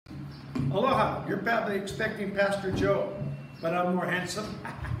Aloha, you're probably expecting Pastor Joe, but I'm more handsome.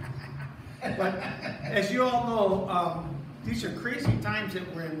 But as you all know, these are crazy times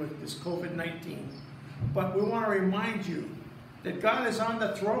that we're in with this COVID-19. But we want to remind you that God is on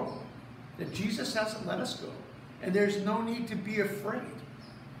the throne, that Jesus hasn't let us go, and there's no need to be afraid.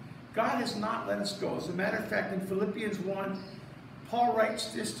 God has not let us go. As a matter of fact, in Philippians 1, Paul writes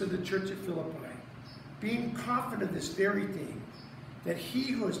this to the church at Philippi, being confident of this very thing, that he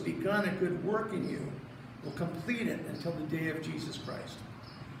who has begun a good work in you will complete it until the day of Jesus Christ.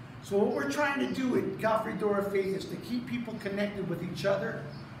 So what we're trying to do at Calvary Door of Faith is to keep people connected with each other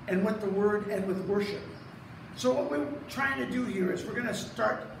and with the Word and with worship. So what we're trying to do here is we're going to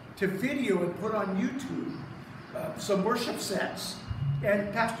start to video and put on YouTube some worship sets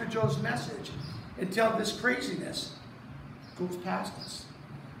and Pastor Joe's message until this craziness goes past us.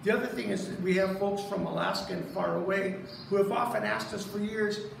 The other thing is that we have folks from Alaska and far away who have often asked us for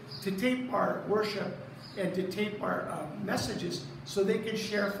years to tape our worship and to tape our messages so they can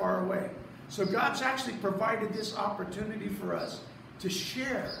share far away. So God's actually provided this opportunity for us to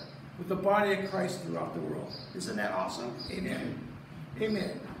share with the body of Christ throughout the world. Isn't that awesome? Amen.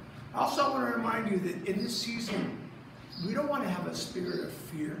 Amen. Also, I want to remind you that in this season, we don't want to have a spirit of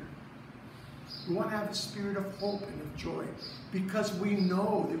fear. We want to have a spirit of hope and of joy because we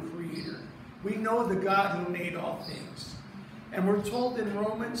know the Creator. We know the God who made all things. And we're told in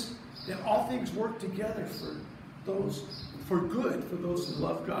Romans that all things work together for good for those who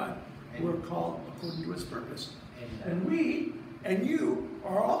love God, who are called according to His purpose. And we and you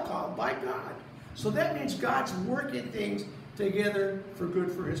are all called by God. So that means God's working things together for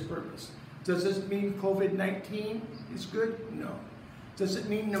good for His purpose. Does this mean COVID-19 is good? No. Does it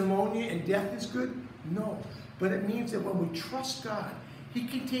mean pneumonia and death is good? No. But it means that when we trust God, He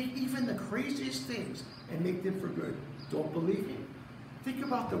can take even the craziest things and make them for good. Don't believe Him? Think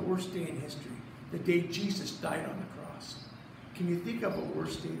about the worst day in history, the day Jesus died on the cross. Can you think of a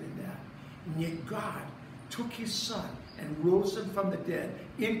worse day than that? And yet God took His Son and rose Him from the dead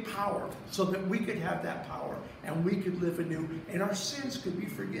in power so that we could have that power and we could live anew and our sins could be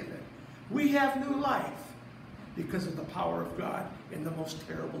forgiven. We have new life because of the power of God in the most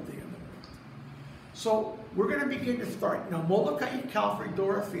terrible day in the world. So we're going to begin to start. Now, Molokai Calvary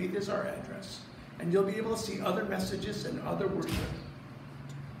Door of Faith is our address. And you'll be able to see other messages and other worship.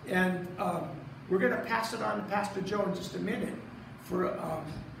 And we're going to pass it on to Pastor Joe in just a minute for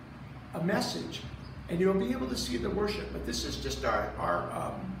a message. And you'll be able to see the worship. But this is just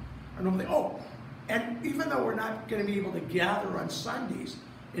our normal thing. Oh, and even though we're not going to be able to gather on Sundays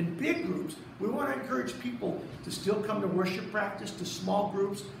in big groups, we want to encourage people to still come to worship practice, to small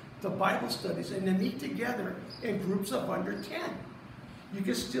groups, to Bible studies, and to meet together in groups of under 10. You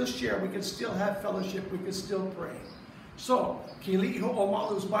can still share, we can still have fellowship, we can still pray. So, Kiliho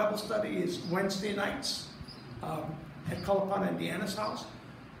Omalu's Bible study is Wednesday nights at Kalapana and Deanna's house.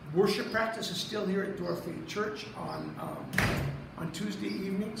 Worship practice is still here at Door of Faith Church on Tuesday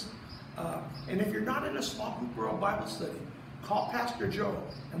evenings. And if you're not in a small group or a Bible study, call Pastor Joe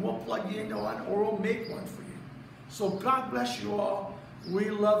and we'll plug you into one or we'll make one for you. So God bless you all. We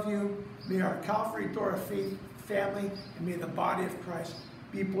love you. May our Calvary Door of Faith family and may the body of Christ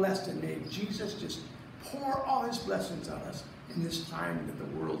be blessed and may Jesus just pour all His blessings on us in this time that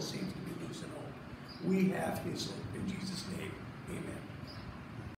the world seems to be losing hope. We have His hope. In Jesus' name, amen.